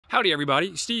Howdy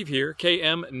everybody, Steve here,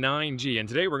 KM9G, and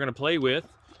today we're going to play with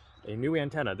a new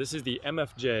antenna. This is the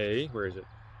MFJ, where is it?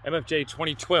 MFJ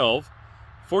 2012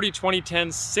 40-20-10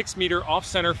 6-meter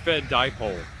off-center fed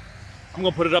dipole. I'm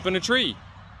going to put it up in a tree.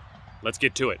 Let's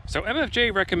get to it. So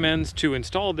MFJ recommends to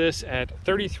install this at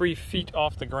 33 feet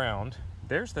off the ground.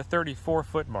 There's the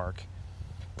 34-foot mark.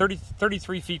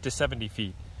 33 feet to 70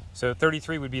 feet. So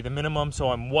 33 would be the minimum, so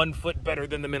I'm 1 foot better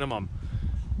than the minimum.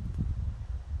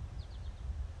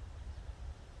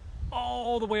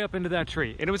 All the way up into that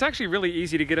tree. And it was actually really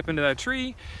easy to get up into that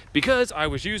tree because I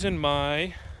was using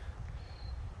my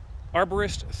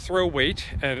arborist throw weight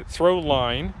and throw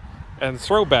line and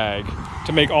throw bag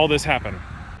to make all this happen.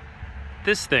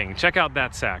 This thing, check out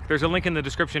that sack. There's a link in the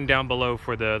description down below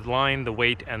for the line, the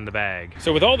weight, and the bag.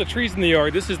 So with all the trees in the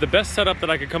yard, this is the best setup that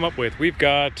I could come up with. We've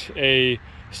got a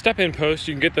step-in post.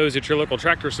 You can get those at your local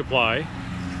Tractor Supply.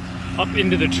 Up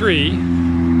into the tree,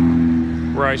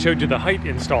 where I showed you the height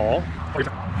install.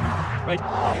 Right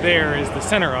there is the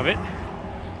center of it.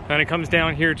 Then it comes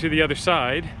down here to the other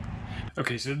side.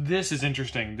 Okay, so this is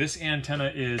interesting. This antenna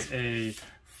is a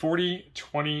 40,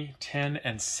 20, 10,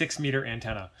 and 6-meter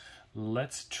antenna.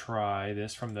 Let's try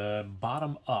this from the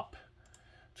bottom up.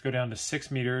 Let's go down to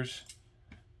 6 meters.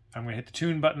 I'm going to hit the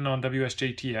tune button on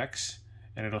WSJTX,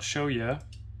 and it'll show you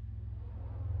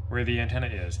where the antenna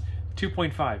is.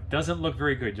 2.5 doesn't look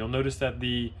very good. You'll notice that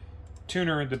the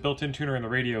tuner, the built-in tuner in the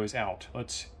radio is out.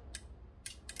 Let's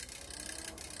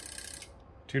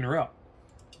tune her up.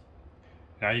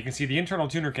 Now you can see the internal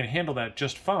tuner can handle that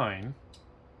just fine.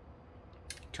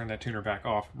 Turn that tuner back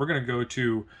off. We're going to go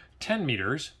to 10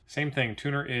 meters. Same thing,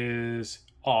 tuner is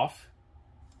off.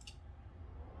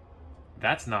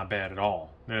 That's not bad at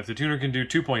all. And if the tuner can do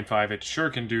 2.5, it sure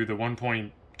can do the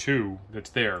 1.2 that's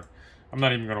there. I'm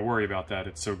not even going to worry about that.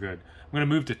 It's so good. I'm going to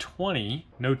move to 20.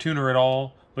 No tuner at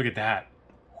all. Look at that.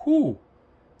 Whew.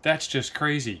 That's just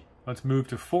crazy. Let's move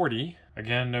to 40.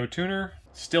 Again, no tuner.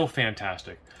 Still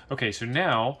fantastic. Okay, so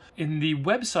now in the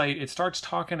website, it starts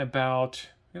talking about,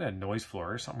 look at that noise floor.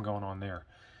 There's something going on there.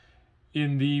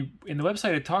 In the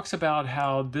website, it talks about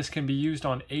how this can be used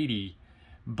on 80,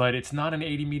 but it's not an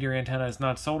 80-meter antenna. It's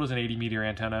not sold as an 80-meter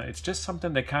antenna. It's just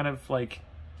something that kind of like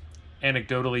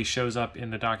anecdotally shows up in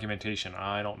the documentation.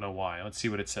 I don't know why. Let's see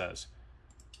what it says.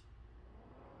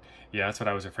 Yeah, that's what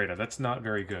I was afraid of. That's not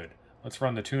very good. Let's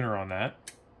run the tuner on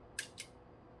that.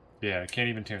 Yeah, I can't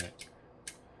even tune it.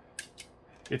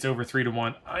 It's over 3 to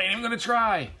 1. I ain't even gonna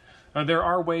try. There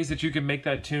are ways that you can make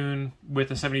that tune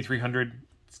with a 7300.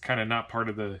 It's kind of not part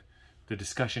of the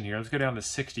discussion here. Let's go down to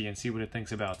 60 and see what it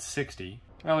thinks about 60.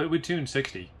 Well, it would tune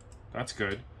 60. That's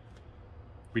good.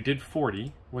 We did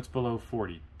 40. What's below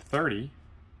 40? 30.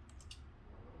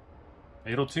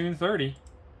 It'll tune 30.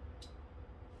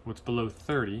 What's below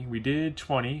 30? We did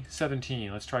 20.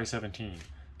 17. Let's try 17.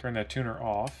 Turn that tuner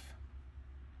off.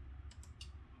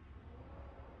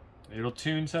 It'll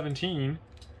tune 17.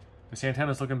 This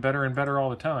antenna's looking better and better all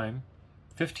the time.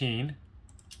 15.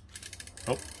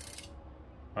 Oh.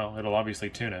 Well, it'll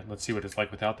obviously tune it. Let's see what it's like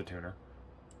without the tuner.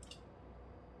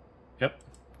 Yep.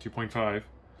 2.5.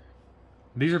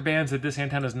 These are bands that this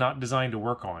antenna is not designed to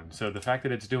work on, so the fact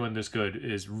that it's doing this good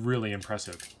is really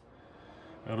impressive.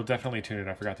 It'll definitely tune it.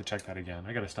 I forgot to check that again.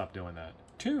 I gotta stop doing that.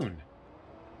 Tune.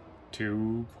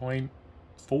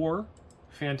 2.4.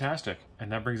 Fantastic.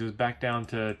 And that brings us back down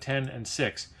to 10 and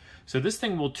 6. So this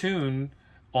thing will tune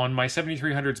on my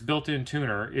 7300's built-in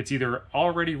tuner. It's either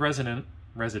already resonant,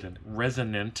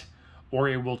 or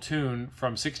it will tune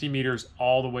from 60 meters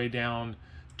all the way down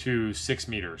to 6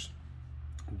 meters.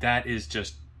 That is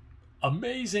just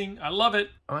amazing. I love it.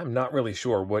 I'm not really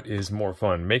sure what is more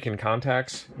fun, making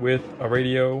contacts with a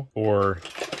radio or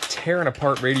tearing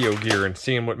apart radio gear and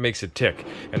seeing what makes it tick.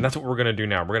 And that's what we're going to do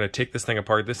now. We're going to take this thing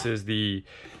apart. This is the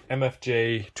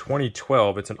MFJ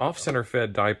 2012. It's an off-center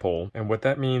fed dipole. And what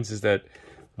that means is that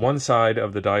one side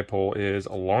of the dipole is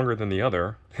longer than the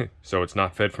other. So it's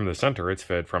not fed from the center, it's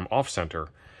fed from off-center.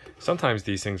 Sometimes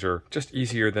these things are just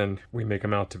easier than we make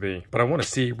them out to be. But I want to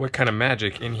see what kind of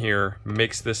magic in here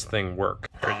makes this thing work.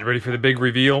 Are you ready for the big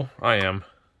reveal? I am.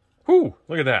 Whoo,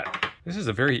 look at that. This is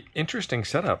a very interesting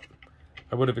setup.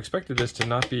 I would have expected this to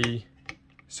not be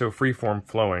so freeform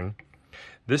flowing.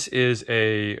 This is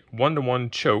a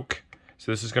 1-to-1 choke.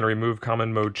 So this is going to remove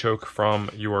common mode choke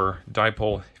from your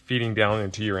dipole feeding down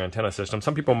into your antenna system.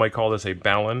 Some people might call this a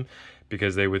balun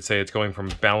because they would say it's going from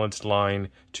balanced line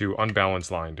to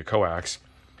unbalanced line to coax.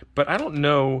 But I don't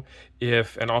know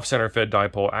if an off-center fed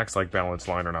dipole acts like balanced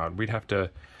line or not. We'd have to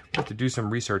do some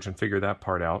research and figure that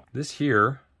part out. This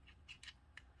here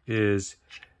is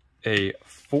a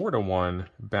 4-to-1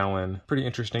 balun. Pretty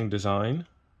interesting design.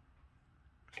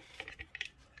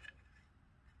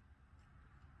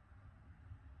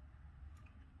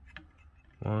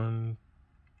 1,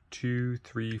 2,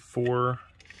 3, 4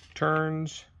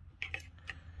 turns.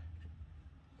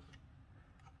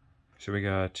 So we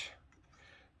got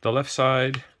the left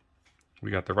side,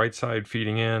 we got the right side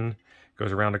feeding in,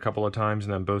 goes around a couple of times,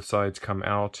 and then both sides come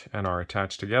out and are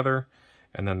attached together,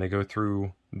 and then they go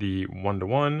through the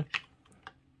 1-to-1,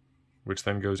 which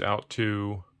then goes out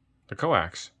to the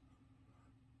coax.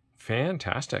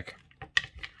 Fantastic.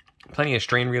 Plenty of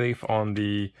strain relief on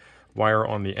the wire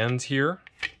on the ends here.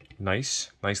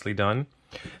 Nicely done.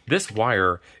 This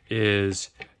wire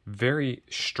is very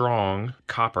strong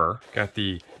copper. Got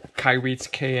the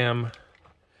Kyreets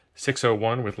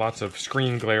KM601 with lots of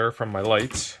screen glare from my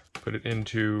lights. Put it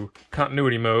into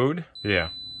continuity mode. Yeah.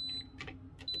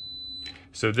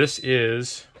 So this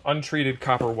is untreated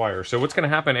copper wire. So what's going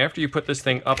to happen after you put this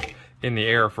thing up in the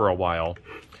air for a while,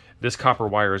 this copper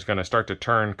wire is going to start to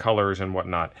turn colors and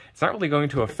whatnot. It's not really going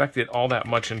to affect it all that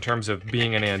much in terms of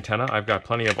being an antenna. I've got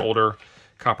plenty of older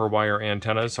copper wire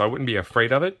antennas, so I wouldn't be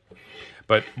afraid of it.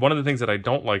 But one of the things that I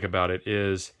don't like about it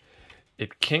is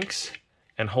it kinks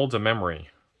and holds a memory.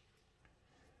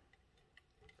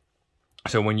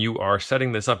 So when you are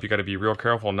setting this up, you got to be real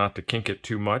careful not to kink it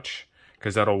too much,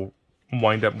 because that'll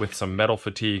wind up with some metal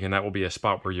fatigue, and that will be a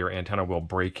spot where your antenna will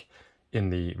break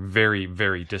in the very,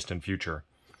 very distant future.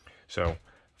 So,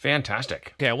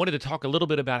 fantastic. Okay, I wanted to talk a little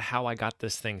bit about how I got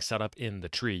this thing set up in the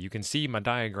tree. You can see my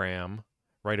diagram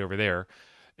right over there,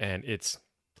 and it's,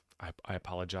 I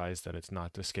apologize that it's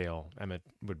not to scale. Emmett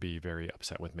would be very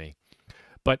upset with me.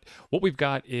 But what we've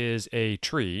got is a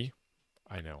tree.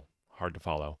 I know, hard to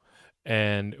follow.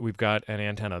 And we've got an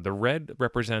antenna. The red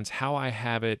represents how I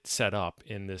have it set up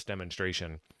in this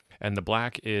demonstration. And the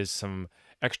black is some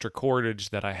extra cordage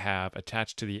that I have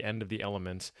attached to the end of the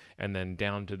elements and then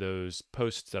down to those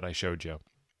posts that I showed you.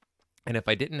 And if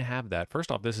I didn't have that,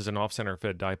 first off, this is an off-center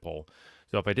fed dipole.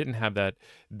 So if I didn't have that,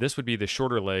 this would be the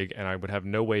shorter leg, and I would have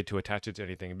no way to attach it to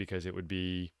anything because it would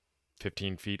be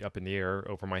 15 feet up in the air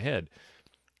over my head.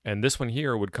 And this one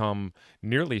here would come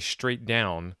nearly straight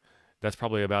down. That's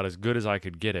probably about as good as I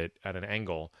could get it at an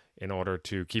angle in order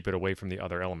to keep it away from the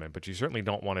other element. But you certainly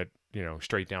don't want it, you know,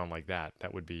 straight down like that.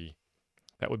 That would be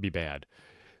bad.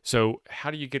 So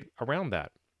how do you get around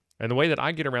that? And the way that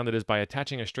I get around it is by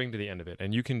attaching a string to the end of it.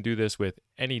 And you can do this with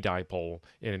any dipole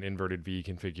in an inverted V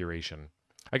configuration.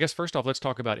 I guess first off, let's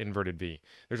talk about inverted V.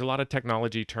 There's a lot of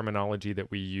terminology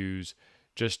that we use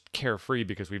just carefree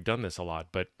because we've done this a lot,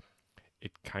 but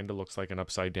it kind of looks like an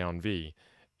upside down V.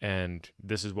 And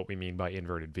this is what we mean by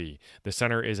inverted V. The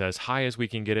center is as high as we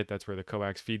can get it. That's where the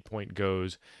coax feed point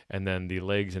goes. And then the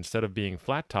legs, instead of being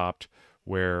flat-topped,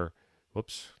 where,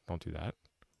 whoops, don't do that.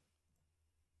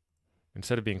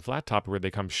 Instead of being flat-topped, where they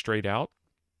come straight out,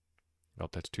 oh,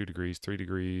 that's 2 degrees, 3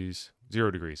 degrees, 0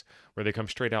 degrees, where they come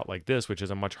straight out like this, which is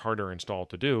a much harder install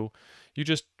to do, you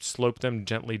just slope them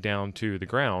gently down to the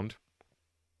ground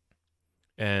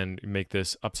and make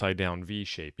this upside down V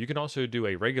shape. You can also do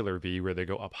a regular V where they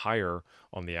go up higher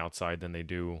on the outside than they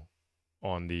do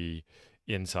on the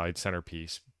inside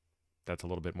centerpiece. That's a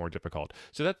little bit more difficult.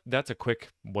 So that's a quick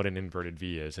what an inverted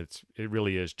V is. It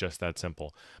really is just that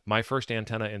simple. My first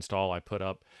antenna install I put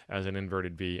up as an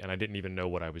inverted V, and I didn't even know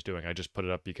what I was doing. I just put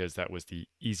it up because that was the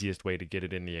easiest way to get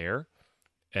it in the air.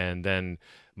 And then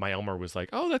my Elmer was like,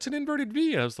 "Oh, that's an inverted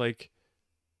V." And I was like,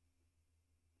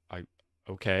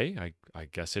 okay, I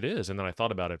guess it is. And then I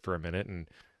thought about it for a minute and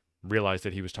realized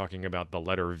that he was talking about the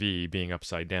letter V being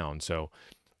upside down. So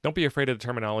don't be afraid of the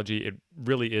terminology. It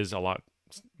really is a lot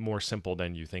more simple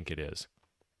than you think it is.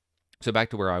 So back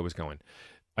to where I was going.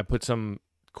 I put some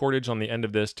cordage on the end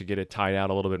of this to get it tied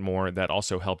out a little bit more. That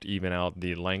also helped even out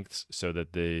the lengths so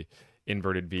that the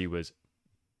inverted V was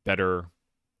better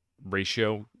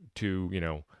ratio to, you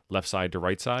know, left side to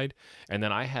right side. And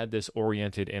then I had this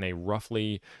oriented in a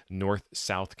roughly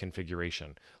north-south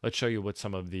configuration. Let's show you what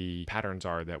some of the patterns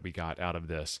are that we got out of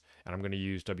this. And I'm going to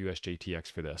use WSJTX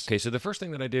for this. Okay, so the first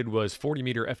thing that I did was 40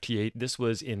 Meter Ft8. This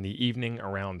was in the evening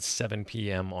around 7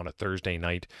 p.m. on a Thursday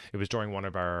night. It was during one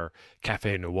of our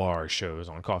Cafe Noir shows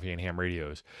on Coffee and Ham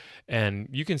Radios. And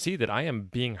you can see that I am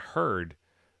being heard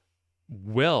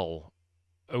well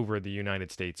over the United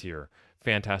States here.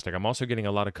 Fantastic. I'm also getting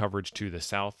a lot of coverage to the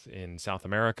south in South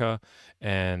America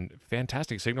and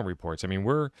fantastic signal reports. I mean,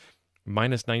 we're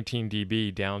minus 19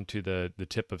 dB down to the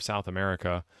tip of South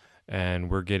America,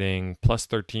 and we're getting plus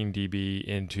 13 dB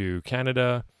into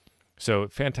Canada. So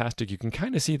fantastic. You can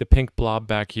kind of see the pink blob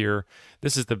back here.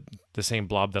 This is the same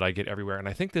blob that I get everywhere. And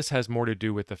I think this has more to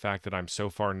do with the fact that I'm so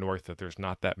far north that there's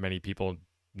not that many people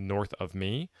north of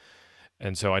me.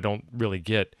 And so I don't really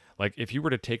get, like, if you were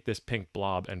to take this pink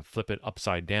blob and flip it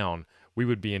upside down, we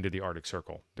would be into the Arctic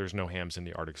Circle. There's no hams in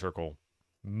the Arctic Circle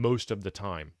most of the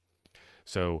time.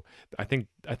 So I think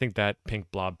that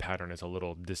pink blob pattern is a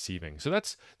little deceiving. So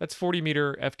that's 40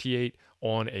 meter FT8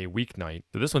 on a weeknight.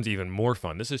 So this one's even more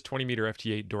fun. This is 20 meter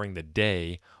FT8 during the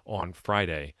day on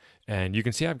Friday. And you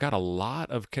can see I've got a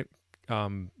lot of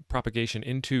propagation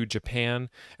into Japan,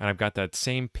 and I've got that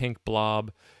same pink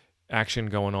blob action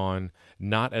going on,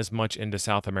 not as much into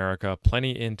South America,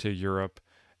 plenty into Europe,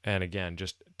 and again,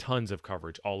 just tons of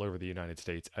coverage all over the United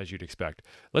States, as you'd expect.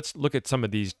 Let's look at some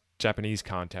of these Japanese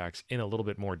contacts in a little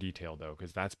bit more detail, though,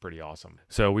 because that's pretty awesome.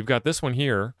 So we've got this one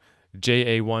here,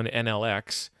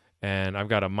 JA1NLX, and I've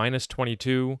got a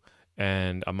 -22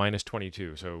 and a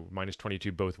 -22, so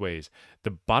 -22 both ways. The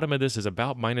bottom of this is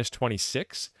about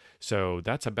 -26, so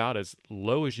that's about as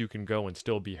low as you can go and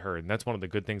still be heard. And that's one of the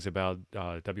good things about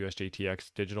WSJTX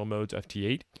digital modes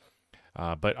FT8.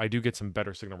 But I do get some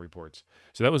better signal reports.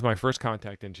 So that was my first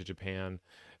contact into Japan,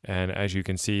 and as you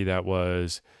can see, that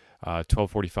was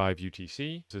 1245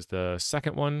 UTC. This is the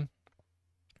second one,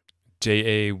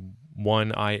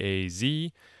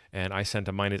 JA1IAZ, and I sent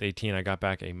a -18. I got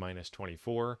back a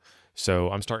 -24.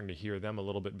 So I'm starting to hear them a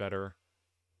little bit better.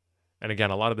 And again,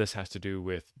 a lot of this has to do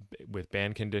with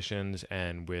band conditions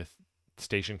and with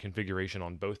station configuration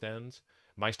on both ends.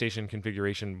 My station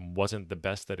configuration wasn't the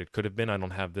best that it could have been. I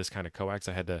don't have this kind of coax.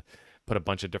 I had to put a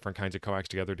bunch of different kinds of coax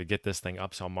together to get this thing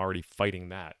up, so I'm already fighting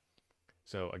that.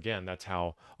 So again, that's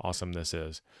how awesome this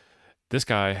is. This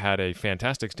guy had a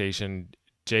fantastic station,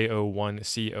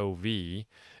 JO1COV,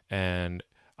 and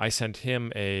I sent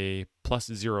him a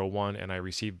 +01 and I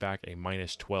received back a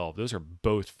 -12. Those are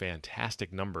both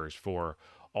fantastic numbers for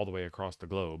all the way across the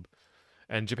globe.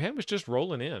 And Japan was just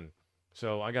rolling in.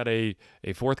 So I got a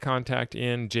fourth contact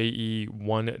in,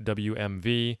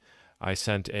 JE1WMV. I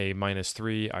sent a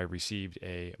 -3. I received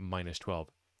a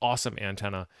 -12. Awesome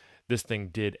antenna. This thing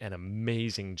did an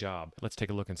amazing job. Let's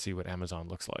take a look and see what Amazon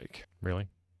looks like. Really?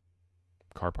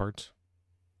 Car parts?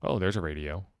 Oh, there's a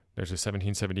radio. There's a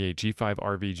 1778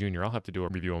 G5RV Junior. I'll have to do a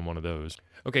review on one of those.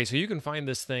 Okay, so you can find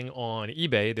this thing on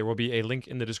eBay. There will be a link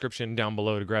in the description down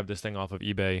below to grab this thing off of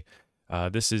eBay.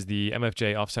 This is the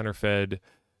MFJ off-center fed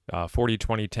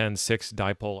 40-20-10-6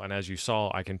 dipole, and as you saw,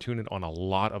 I can tune it on a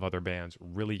lot of other bands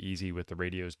really easy with the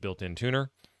radio's built-in tuner.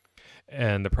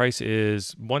 And the price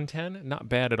is $110, not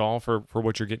bad at all for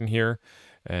what you're getting here,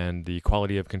 and the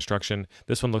quality of construction.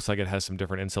 This one looks like it has some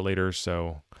different insulators,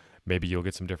 so maybe you'll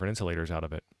get some different insulators out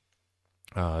of it.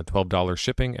 $12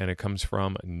 shipping, and it comes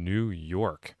from New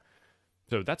York.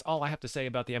 So that's all I have to say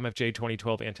about the MFJ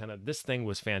 2012 antenna. This thing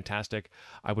was fantastic.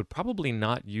 I would probably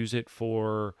not use it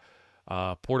for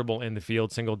portable in the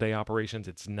field single day operations.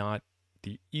 It's not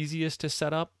the easiest to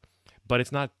set up, but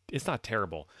it's not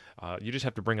terrible. You just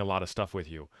have to bring a lot of stuff with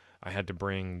you. I had to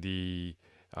bring the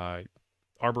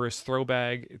arborist throw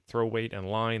bag, throw weight,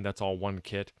 and line. That's all one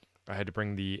kit. I had to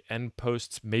bring the end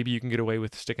posts. Maybe you can get away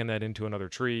with sticking that into another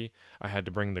tree. I had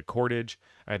to bring the cordage.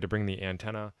 I had to bring the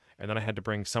antenna. And then I had to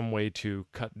bring some way to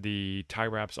cut the tie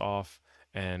wraps off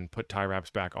and put tie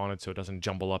wraps back on it so it doesn't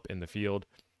jumble up in the field.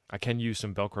 I can use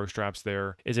some Velcro straps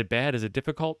there. Is it bad? Is it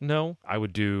difficult? No. I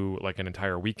would do like an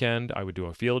entire weekend. I would do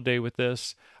a field day with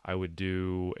this. I would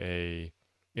do a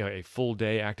full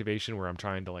day activation where I'm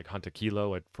trying to like hunt a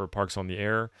kilo for parks on the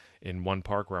air in one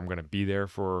park where I'm going to be there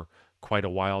for quite a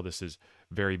while. This is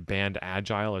very band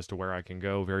agile as to where I can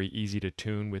go. Very easy to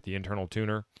tune with the internal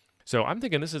tuner. So I'm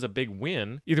thinking this is a big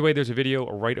win. Either way, there's a video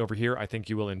right over here I think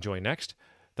you will enjoy next.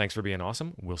 Thanks for being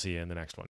awesome. We'll see you in the next one.